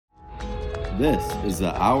This is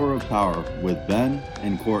the Hour of Power with Ben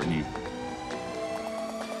and Courtney.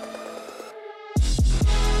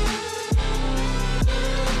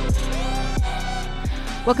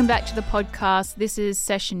 Welcome back to the podcast. This is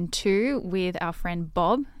session 2 with our friend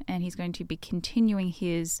Bob, and he's going to be continuing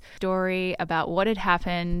his story about what had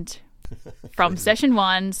happened from session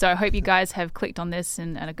 1. So I hope you guys have clicked on this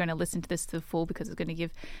and are going to listen to this to the full, because it's going to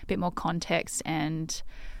give a bit more context and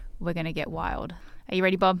we're going to get wild. Are you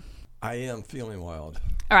ready, Bob? I am feeling wild.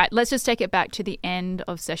 All right, let's just take it back to the end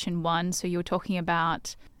of session 1. So you were talking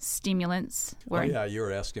about stimulants. You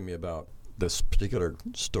were asking me about this particular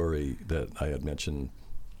story that I had mentioned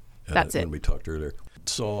when we talked earlier.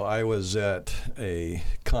 So I was at a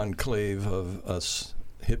conclave of us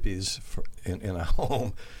hippies in a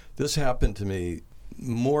home. This happened to me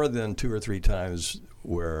more than 2 or 3 times,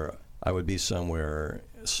 where I would be somewhere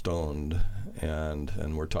stoned,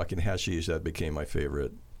 and we're talking hashish. That became my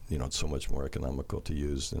favorite. You know, it's so much more economical to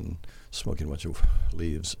use than smoking a bunch of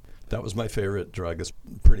leaves. That was my favorite drug. It's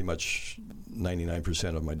pretty much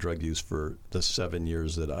 99% of my drug use for the 7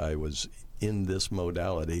 years that I was in this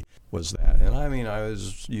modality was that. And I mean, I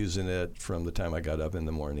was using it from the time I got up in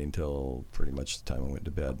the morning till pretty much the time I went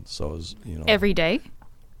to bed. So it was, every day?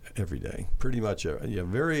 Every day. Pretty much.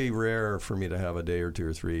 Very rare for me to have a day or 2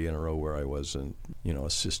 or 3 in a row where I wasn't,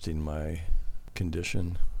 assisting my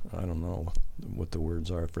condition. I don't know what the words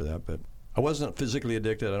are for that, but I wasn't physically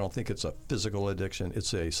addicted. I don't think it's a physical addiction.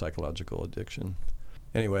 It's a psychological addiction.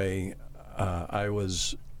 Anyway, I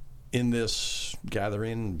was in this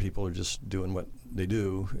gathering. People are just doing what they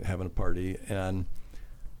do, having a party, and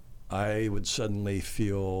I would suddenly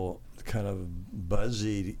feel kind of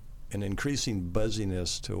buzzy, an increasing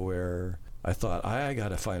buzziness, to where I thought, I got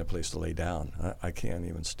to find a place to lay down. I can't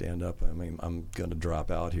even stand up. I mean, I'm going to drop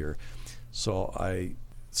out here. So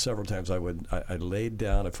several times I laid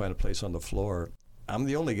down. I'd find a place on the floor. I'm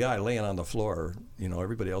the only guy laying on the floor.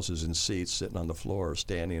 Everybody else is in seats, sitting on the floor,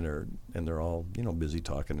 standing, and they're all, busy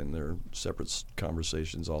talking in their separate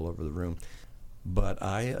conversations all over the room. But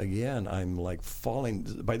I'm like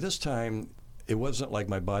falling. By this time, it wasn't like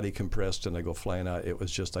my body compressed and I go flying out. It was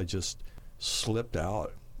just, I just slipped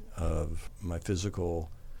out of my physical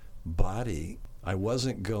body. I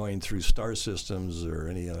wasn't going through star systems or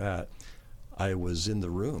any of that. I was in the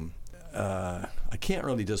room. I can't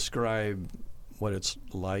really describe what it's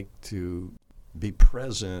like to be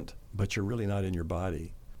present, but you're really not in your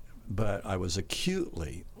body. But I was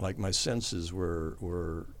acutely, like my senses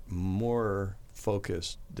were more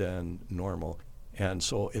focused than normal. And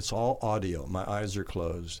so it's all audio. My eyes are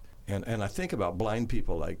closed. And I think about blind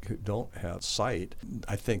people, like, who don't have sight.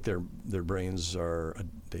 I think their brains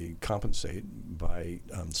they compensate by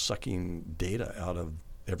sucking data out of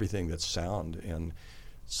everything that's sound. And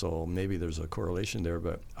so maybe there's a correlation there,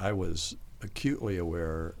 but I was acutely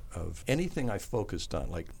aware of anything I focused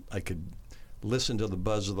on. Like, I could listen to the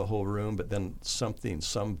buzz of the whole room, but then some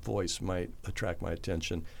voice might attract my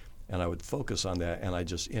attention, and I would focus on that, and I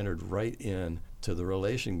just entered right in to the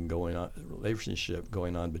relationship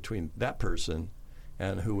going on between that person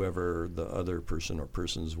and whoever the other person or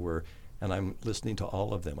persons were. And I'm listening to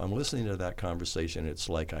all of them. I'm listening to that conversation. It's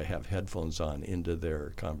like I have headphones on into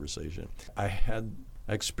their conversation. I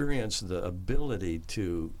experienced the ability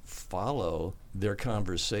to follow their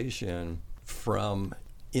conversation from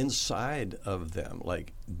inside of them.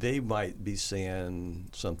 Like, they might be saying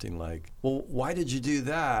something like, well, why did you do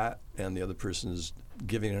that? And the other person's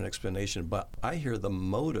giving an explanation, but I hear the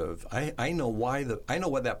motive. I know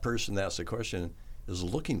what that person that asked the question is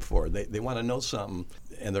looking for. They want to know something,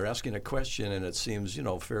 and they're asking a question, and it seems,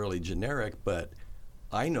 fairly generic, but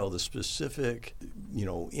I know the specific,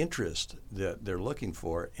 interest that they're looking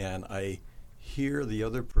for, and I hear the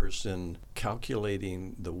other person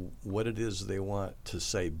calculating what it is they want to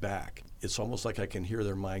say back. It's almost like I can hear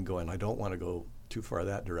their mind going, I don't want to go too far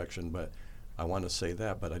that direction, but I want to say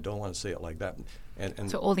that, but I don't want to say it like that.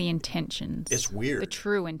 And so all the intentions. It's weird. The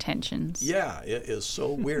true intentions. Yeah, it is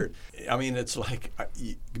so weird. I mean, it's like,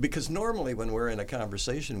 because normally when we're in a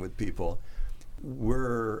conversation with people,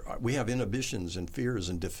 we have inhibitions and fears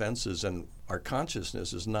and defenses, and our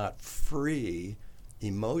consciousness is not free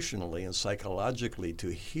emotionally and psychologically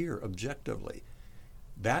to hear objectively.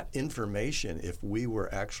 That information, if we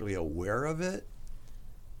were actually aware of it,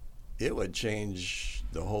 it would change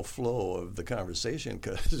the whole flow of the conversation,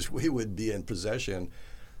 because we would be in possession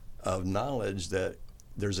of knowledge that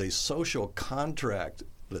there's a social contract,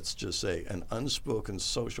 let's just say, an unspoken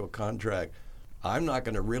social contract. I'm not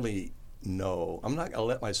going to really know, I'm not going to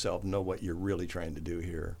let myself know what you're really trying to do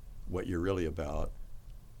here, what you're really about.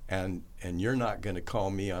 And you're not going to call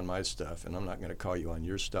me on my stuff, and I'm not going to call you on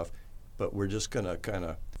your stuff. but we're just going to kind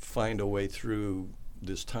of find a way through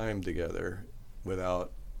this time together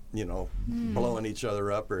without, blowing each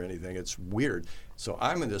other up or anything. It's weird. So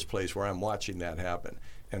I'm in this place where I'm watching that happen.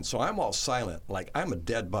 And so I'm all silent, like I'm a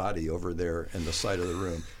dead body over there in the side of the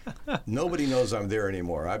room. Nobody knows I'm there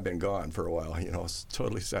anymore. I've been gone for a while, it's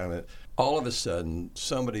totally silent. All of a sudden,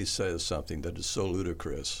 somebody says something that is so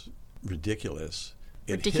ludicrous, ridiculous.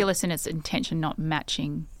 Ridiculous in its intention not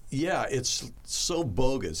matching. Yeah, it's so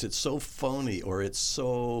bogus, it's so phony, or it's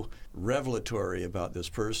so revelatory about this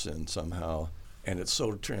person somehow, and it's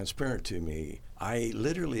so transparent to me. I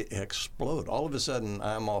literally explode. All of a sudden,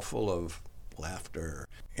 I'm all full of laughter,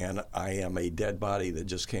 and I am a dead body that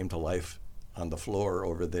just came to life on the floor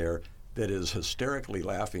over there that is hysterically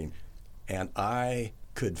laughing, and I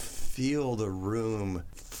could feel the room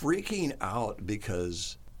freaking out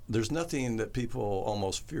because there's nothing that people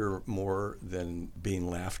almost fear more than being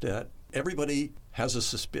laughed at. Everybody has a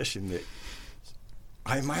suspicion that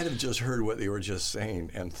I might have just heard what they were just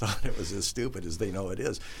saying and thought it was as stupid as they know it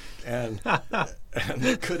is. And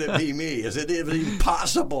could it be me? Is it even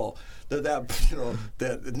possible that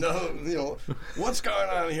what's going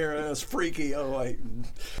on here? It's freaky.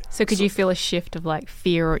 So could you feel a shift of like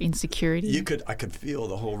fear or insecurity? I could feel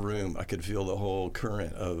the whole room. I could feel the whole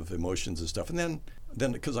current of emotions and stuff. And then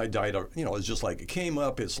because I died, it's just like it came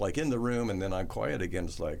up. It's like in the room, and then I'm quiet again.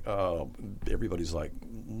 It's like, oh, everybody's like,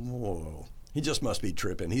 whoa. He just must be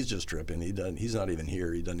tripping. He's just tripping. He's not even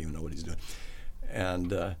here. He doesn't even know what he's doing.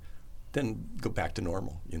 And then go back to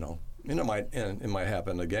normal, And it might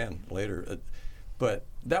happen again later. But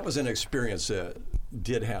that was an experience that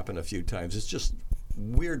did happen a few times. It's just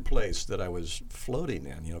weird place that I was floating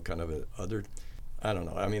in, kind of I don't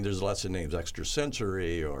know. I mean, there's lots of names,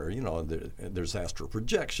 extrasensory, or, there's astral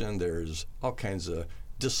projection. There's all kinds of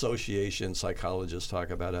dissociation. Psychologists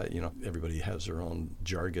talk about it. Everybody has their own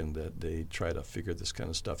jargon that they try to figure this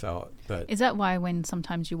kind of stuff out. But is that why when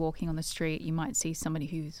sometimes you're walking on the street, you might see somebody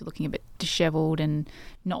who's looking a bit disheveled and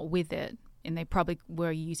not with it, and they probably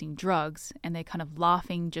were using drugs, and they're kind of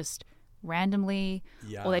laughing just randomly,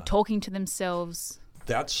 or they're talking to themselves?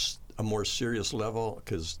 That's a more serious level,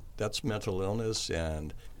 because that's mental illness,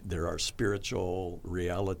 and there are spiritual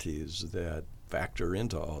realities that factor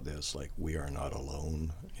into all this, like we are not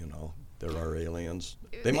alone, there are aliens.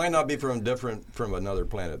 They might not be from another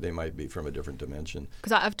planet. They might be from a different dimension.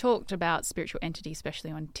 Because I've talked about spiritual entities,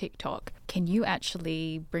 especially on TikTok. Can you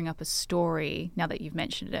actually bring up a story, now that you've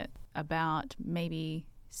mentioned it, about maybe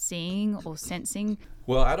seeing or sensing?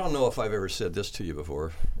 Well, I don't know if I've ever said this to you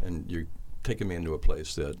before, and you're taking me into a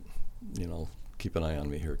place that, keep an eye on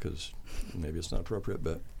me here, because maybe it's not appropriate,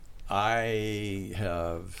 but I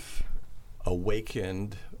have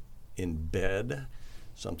awakened in bed.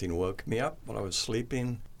 Something woke me up when I was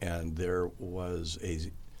sleeping, and there was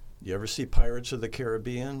you ever see Pirates of the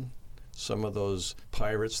Caribbean? Some of those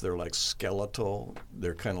pirates, they're like skeletal.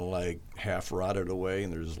 They're kind of like half rotted away,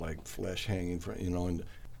 and there's like flesh hanging from, and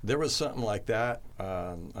there was something like that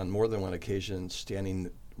on more than one occasion, standing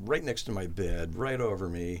right next to my bed, right over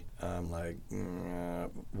me. I'm like,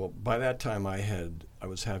 well, by that time I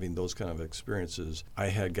was having those kind of experiences. I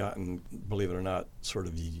had gotten, believe it or not, sort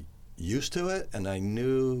of used to it, and I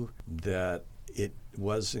knew that it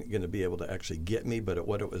wasn't going to be able to actually get me, but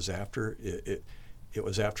what it was after, it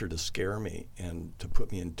was after to scare me and to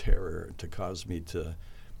put me in terror, to cause me to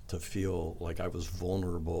feel like I was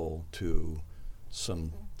vulnerable to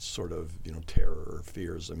some sort of, terror or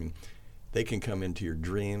fears. I mean, they can come into your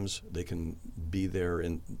dreams. They can be there,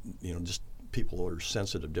 and just people are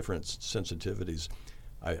sensitive, different sensitivities.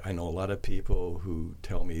 I know a lot of people who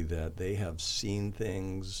tell me that they have seen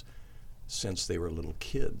things since they were little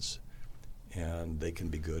kids, and they can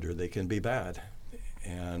be good or they can be bad.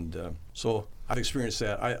 And so I've experienced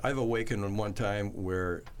that. I've awakened in one time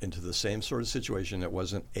where into the same sort of situation. It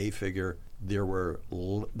wasn't a figure. There were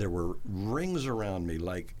rings around me,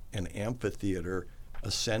 like an amphitheater,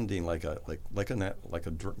 ascending like a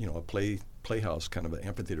playhouse kind of an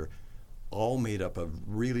amphitheater, all made up of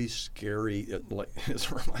really scary. It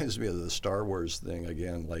reminds me of the Star Wars thing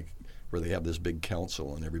again, like where they have this big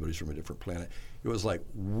council and everybody's from a different planet. It was like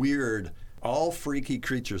weird, all freaky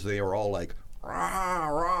creatures. They were all like rah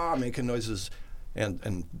rah, making noises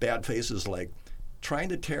and bad faces, like trying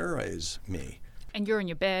to terrorize me. And you're in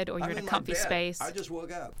your bed, or you're in a comfy space. I just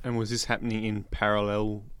woke up. And was this happening in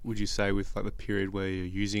parallel, would you say, with like the period where you're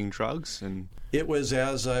using drugs? And it was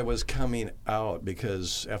as I was coming out,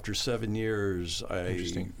 because after 7 years,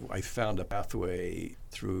 I found a pathway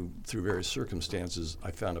through various circumstances.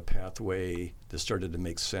 I found a pathway that started to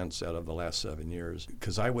make sense out of the last 7 years,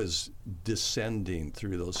 because I was descending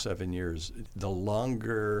through those 7 years. The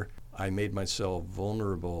longer I made myself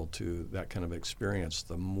vulnerable to that kind of experience,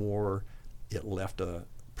 the more it left a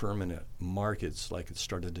permanent mark. It's like it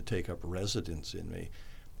started to take up residence in me.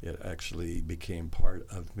 It actually became part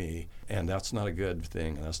of me. And that's not a good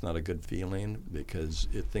thing. And that's not a good feeling, because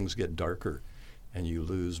things get darker and you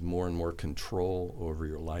lose more and more control over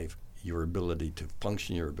your life, your ability to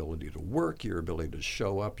function, your ability to work, your ability to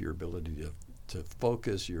show up, your ability to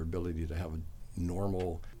focus, your ability to have a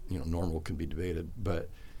normal, normal can be debated, but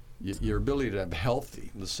your ability to have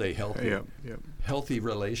healthy healthy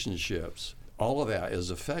relationships, all of that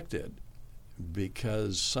is affected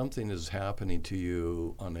because something is happening to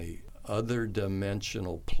you on a other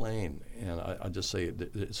dimensional plane. And I just say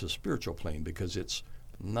it's a spiritual plane because it's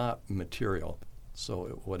not material.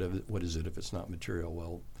 So what is it if it's not material?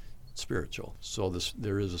 Well, it's spiritual. So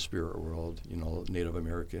there is a spirit world. Native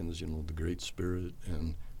Americans, the Great Spirit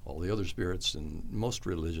and all the other spirits, and most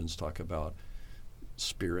religions talk about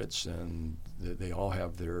spirits, and they all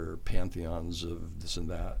have their pantheons of this and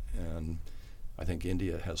that. And I think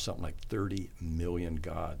India has something like 30 million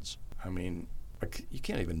gods. I mean, you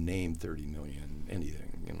can't even name 30 million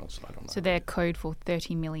anything, so I don't know. So they're code for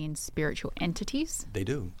 30 million spiritual entities? They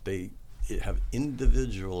do. They have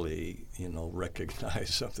individually,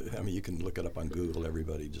 recognized something. I mean, you can look it up on Google.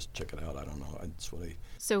 Everybody just check it out. I don't know. That's what I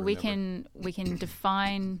So remember. we can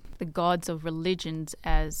define the gods of religions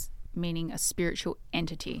as meaning a spiritual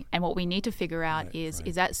entity. And what we need to figure out is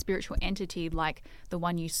that spiritual entity like the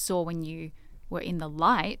one you saw when you were in the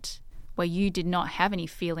light, where you did not have any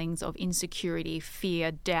feelings of insecurity,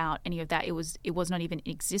 fear, doubt, any of that. It was not even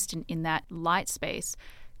existent in that light space,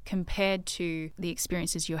 compared to the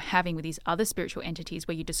experiences you're having with these other spiritual entities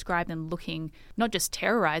where you describe them looking not just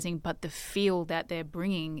terrorizing, but the feel that they're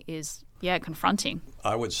bringing is, confronting.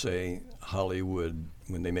 I would say Hollywood,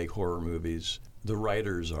 when they make horror movies, the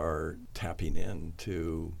writers are tapping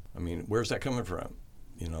into, where's that coming from?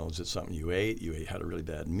 Is it something you ate? You had a really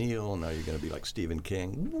bad meal, and now you're going to be like Stephen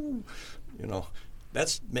King?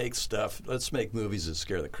 Let's make movies that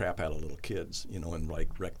scare the crap out of little kids, and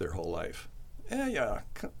wreck their whole life.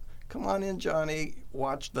 Come on in, Johnny.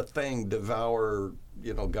 Watch The Thing devour,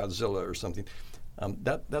 Godzilla or something.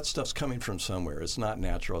 That stuff's coming from somewhere. It's not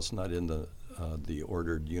natural. It's not in the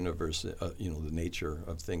ordered universe, the nature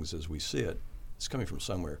of things as we see it. It's coming from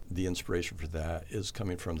somewhere. The inspiration for that is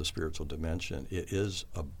coming from the spiritual dimension. It is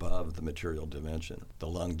above the material dimension. The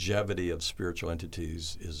longevity of spiritual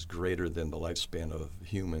entities is greater than the lifespan of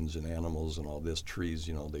humans and animals and all this. Trees,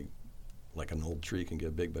 they, like an old tree can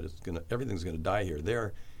get big, but everything's gonna die here.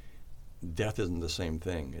 There, death isn't the same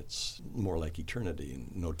thing. It's more like eternity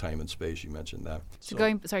and no time and space. You mentioned that. So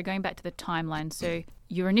going back to the timeline. So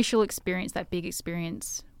your initial experience, that big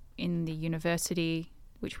experience in the university,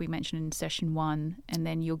 which we mentioned in session 1, and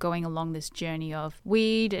then you're going along this journey of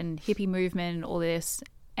weed and hippie movement and all this,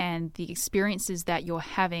 and the experiences that you're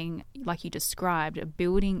having, like you described, are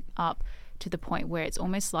building up to the point where it's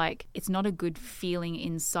almost like it's not a good feeling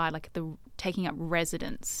inside, like the taking up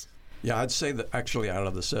residence. Yeah, I'd say that actually out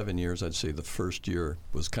of the 7 years, I'd say the first year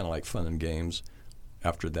was kind of like fun and games.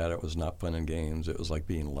 After that, it was not fun and games. It was like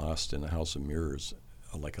being lost in a house of mirrors,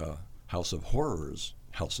 like a house of horrors,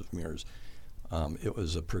 house of mirrors. It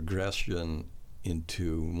was a progression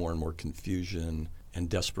into more and more confusion and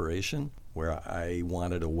desperation, where I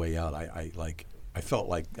wanted a way out. I felt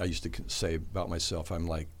like I used to say about myself, I'm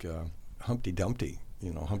like Humpty Dumpty.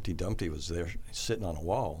 Humpty Dumpty was there sitting on a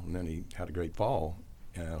wall, and then he had a great fall,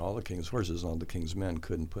 and all the king's horses and all the king's men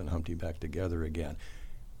couldn't put Humpty back together again.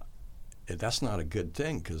 That's not a good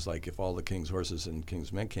thing, because if all the king's horses and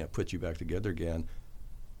king's men can't put you back together again,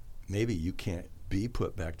 maybe you can't be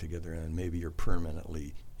put back together, and maybe you're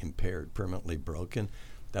permanently impaired, permanently broken.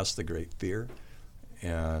 That's the great fear,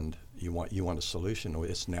 and you want a solution.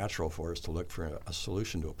 It's natural for us to look for a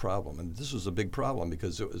solution to a problem, and this was a big problem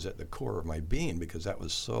because it was at the core of my being, because that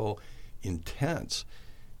was so intense.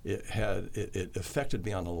 It affected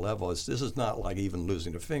me on a level. This is not like even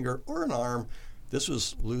losing a finger or an arm. This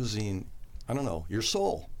was losing, your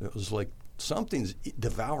soul. It was like something's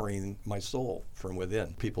devouring my soul from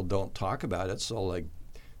within. People don't talk about it, so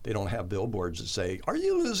they don't have billboards that say, "Are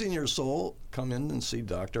you losing your soul? Come in and see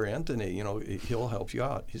Dr. Anthony. He'll help you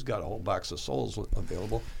out. He's got a whole box of souls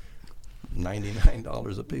available,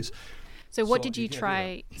 $99 a piece." So what did you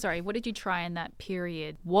try? Sorry, what did you try in that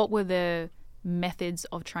period? What were the methods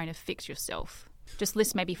of trying to fix yourself? Just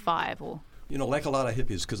list maybe 5 or. Like a lot of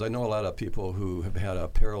hippies, because I know a lot of people who have had a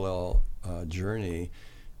parallel journey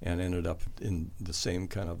and ended up in the same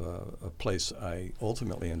kind of a place I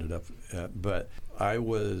ultimately ended up at. But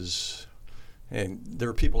and there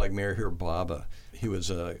were people like Meher Baba. He was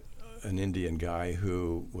a an Indian guy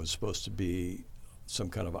who was supposed to be some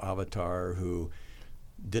kind of avatar who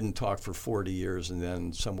didn't talk for 40 years, and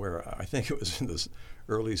then somewhere, I think it was in the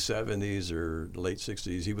early 70s or late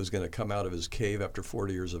 60s, he was going to come out of his cave after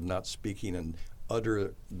 40 years of not speaking and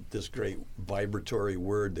utter this great vibratory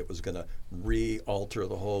word that was going to re-alter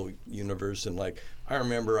the whole universe. And like, I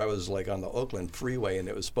remember I was like on the Oakland freeway, and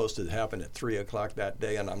it was supposed to happen at 3 o'clock that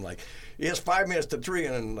day, and I'm like, it's 5 minutes to 3,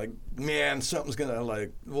 and I'm like, man, something's going to,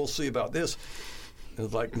 like, we'll see about this. And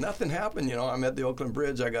it's like, nothing happened, you know. I'm at the Oakland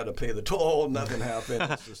Bridge, I got to pay the toll, nothing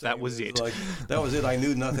happened. That was it. Like, that was it. I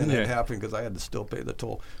knew nothing had happened because I had to still pay the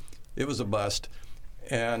toll. It was a bust.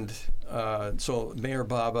 And so Mayor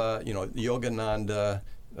Baba, you know, Yogananda,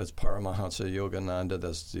 that's Paramahansa Yogananda,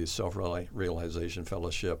 that's the Self-Realization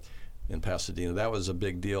Fellowship in Pasadena. That was a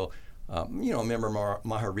big deal. You know, remember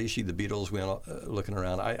Maharishi, the Beatles, went looking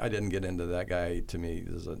around. I didn't get into that guy. To me,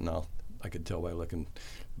 no, I could tell by looking.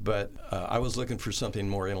 But I was looking for something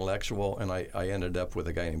more intellectual, and I ended up with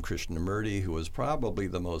a guy named Krishnamurti, who was probably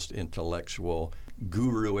the most intellectual,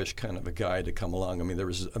 guru-ish kind of a guy to come along. I mean, there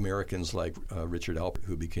was Americans like Richard Alpert,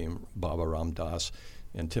 who became Baba Ram Das,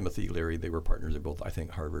 and Timothy Leary. They were partners. They're both, I think,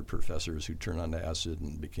 Harvard professors who turned on to acid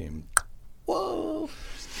and became, whoa.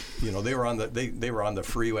 You know, they were on the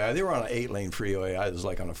freeway. They were on an 8-lane freeway. I was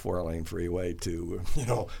like on a 4-lane freeway to, you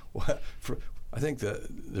know, I think that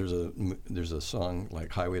there's a song like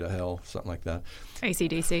Highway to Hell, something like that.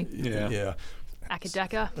 AC/DC. Yeah.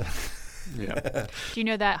 Akadaka. Yeah. Do you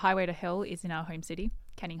know that Highway to Hell is in our home city,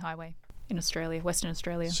 Canning Highway, in Australia, Western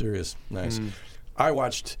Australia? Serious. Nice. I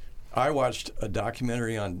watched a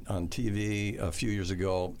documentary on TV a few years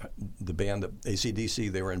ago. The band,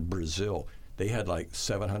 AC/DC, they were in Brazil. They had like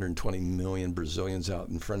 720 million Brazilians out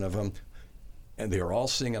in front of them, and they were all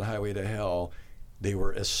singing Highway to Hell. They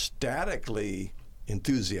were ecstatically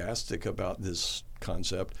enthusiastic about this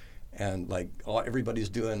concept, and like everybody's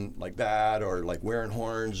doing like that, or like wearing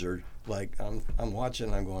horns, or like I'm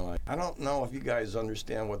watching. I'm going like, I don't know if you guys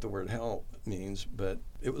understand what the word hell means, but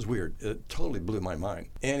it was weird. It totally blew my mind.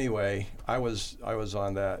 Anyway, I was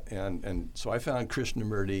on that, and so I found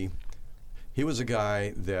Krishnamurti. He was a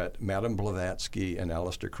guy that Madame Blavatsky and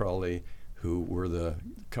Aleister Crowley, who were the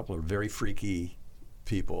couple of very freaky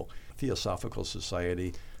people. Theosophical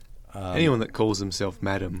Society. Anyone that calls himself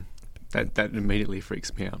Madam, that immediately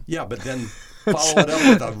freaks me out. Yeah, but then follow it up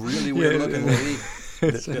with a really weird-looking lady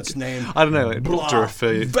that's named I don't know, like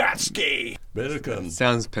Blavatsky.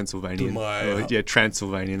 Sounds Pennsylvanian.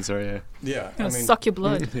 Transylvanian, sorry, Yeah. I mean, suck your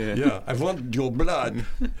blood. Yeah, I want your blood.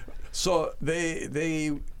 So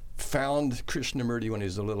they found Krishnamurti when he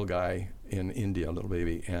was a little guy in India, a little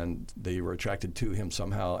baby, and they were attracted to him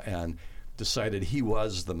somehow and decided he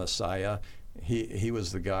was the Messiah. He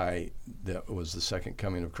was the guy that was the second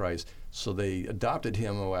coming of Christ. So they adopted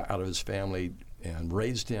him out of his family and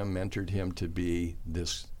raised him, mentored him to be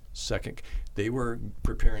this second. They were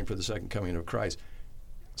preparing for the second coming of Christ.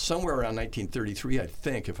 Somewhere around 1933, I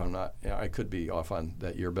think, if I'm not, I could be off on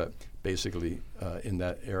that year, but basically in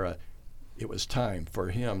that era, it was time for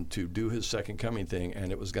him to do his second coming thing,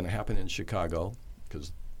 and it was going to happen in Chicago,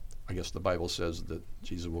 because I guess the Bible says that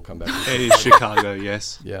Jesus will come back. It is Chicago,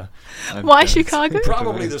 yes. Yeah. Why Chicago?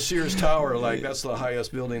 Probably the Sears Tower, like that's the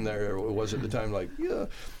highest building there was at the time. Like, yeah,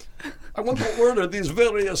 I want to order these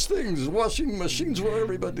various things, washing machines for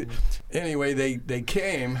everybody. Anyway, they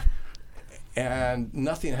came, and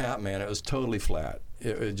nothing happened, man. It was totally flat.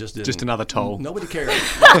 It just didn't. Just another toll. Nobody cared.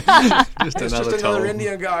 Just it's another just toll. another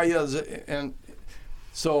Indian guy, yes. And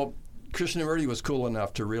so Krishnamurti was cool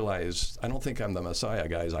enough to realize, I don't think I'm the Messiah,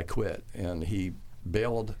 guys. I quit. And he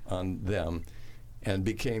bailed on them and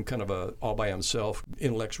became kind of a all by himself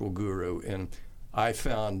intellectual guru. And I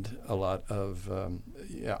found a lot of,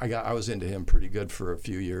 I was into him pretty good for a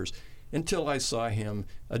few years until I saw him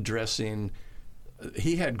addressing,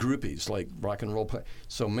 he had groupies like rock and roll play.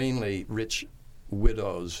 So mainly rich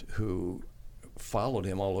widows who followed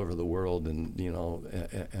him all over the world, and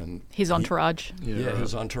and his entourage.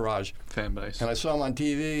 His entourage, fan base. And I saw him on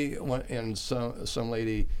TV, and some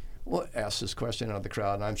lady asked this question out of the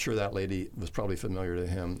crowd, and I'm sure that lady was probably familiar to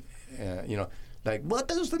him. Like,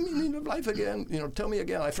 what is the meaning of life again? Tell me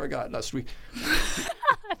again. I forgot last week.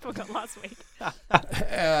 I forgot last week.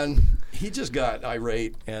 And he just got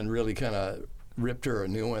irate and really kind of ripped her a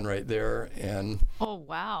new one right there. And oh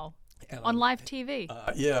wow. On live TV?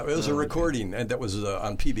 Yeah, it was a recording, and that was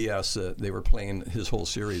on PBS. They were playing his whole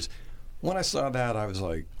series. When I saw that, I was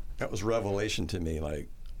like, that was revelation to me. Like,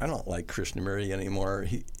 I don't like Krishnamurti anymore.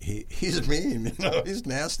 He's mean, he's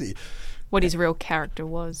nasty. What his real character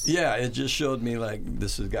was. Yeah, it just showed me, like,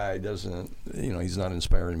 this guy doesn't, he's not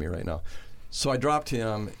inspiring me right now. So I dropped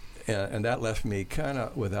him, and that left me kind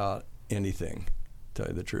of without anything, to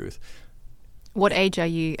tell you the truth. What age are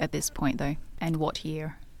you at this point, though? And what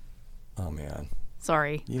year? Oh, man.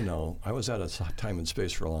 Sorry. I was out of time and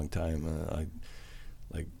space for a long time.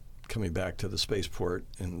 Like coming back to the spaceport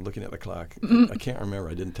and looking at the clock. I can't remember.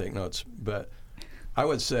 I didn't take notes. But I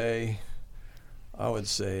would say early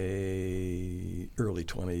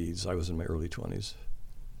 20s. I was in my early 20s.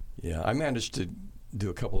 Yeah, I managed to do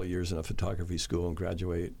a couple of years in a photography school and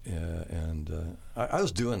graduate. I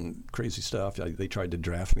was doing crazy stuff. They tried to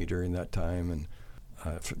draft me during that time, and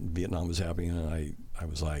Vietnam was happening, and I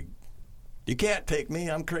was like, you can't take me,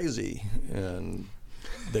 I'm crazy. And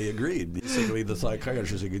they agreed. Basically, the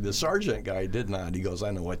psychiatrist agreed. The sergeant guy did not. He goes, I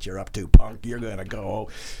know what you're up to, punk. You're going to go.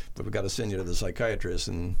 But we've got to send you to the psychiatrist.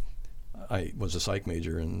 And I was a psych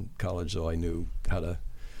major in college, so I knew how to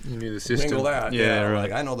you knew the system. mingle that. Yeah, right.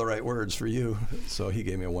 Like, I know the right words for you. So he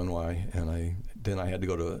gave me a 1Y, and then I had to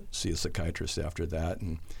go to see a psychiatrist after that.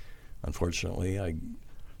 And unfortunately, I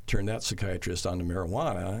turned that psychiatrist onto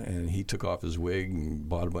marijuana, and he took off his wig and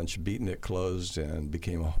bought a bunch of beatnik clothes and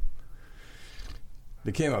became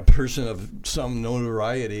a person of some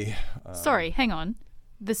notoriety. Sorry, hang on.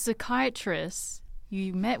 The psychiatrist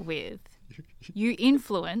you met with, you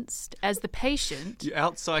influenced as the patient. You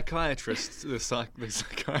out-psychiatrist the psychiatrist.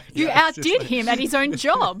 You outdid him at his own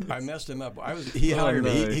job. I messed him up. He hired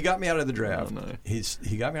me. He got me out of the draft. Oh, no.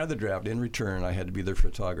 He got me out of the draft. In return, I had to be their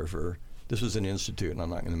photographer. This was an institute, and I'm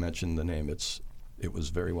not going to mention the name. It was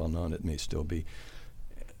very well known. It may still be.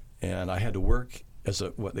 And I had to work as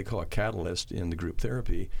what they call a catalyst in the group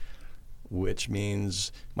therapy, which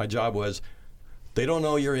means my job was, they don't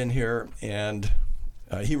know you're in here, and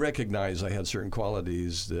he recognized I had certain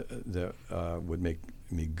qualities that would make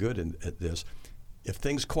me good at this. If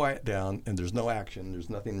things quiet down and there's no action, there's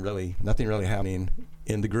nothing really happening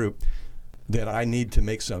in the group, then I need to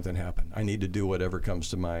make something happen. I need to do whatever comes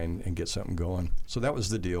to mind and get something going. So that was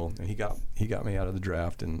the deal, and he got me out of the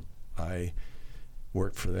draft, and I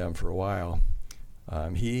worked for them for a while.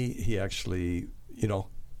 He actually,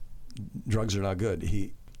 drugs are not good.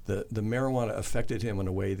 The marijuana affected him in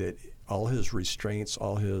a way that all his restraints,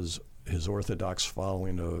 all his orthodox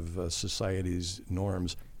following of society's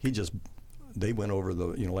norms, they went over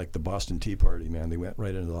like the Boston Tea Party, man. They went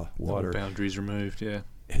right into the water. All boundaries removed, yeah.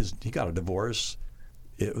 He got a divorce.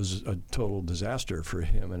 It was a total disaster for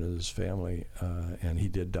him and his family, and he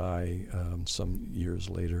did die some years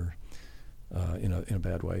later in a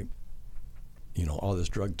bad way. All this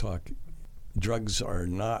drug talk. Drugs are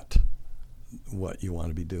not what you want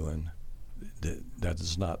to be doing. That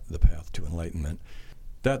is not the path to enlightenment.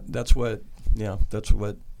 That's what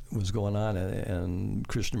was going on, and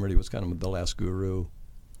Krishnamurti was kind of the last guru.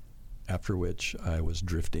 After which I was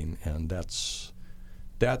drifting, and that's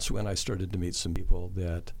when I started to meet some people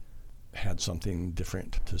that had something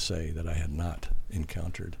different to say that I had not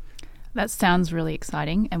encountered. That sounds really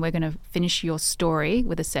exciting, and we're going to finish your story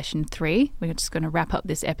with a session 3. We're just going to wrap up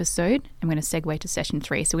this episode, and we're going to segue to session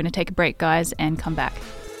 3. So we're going to take a break, guys, and come back.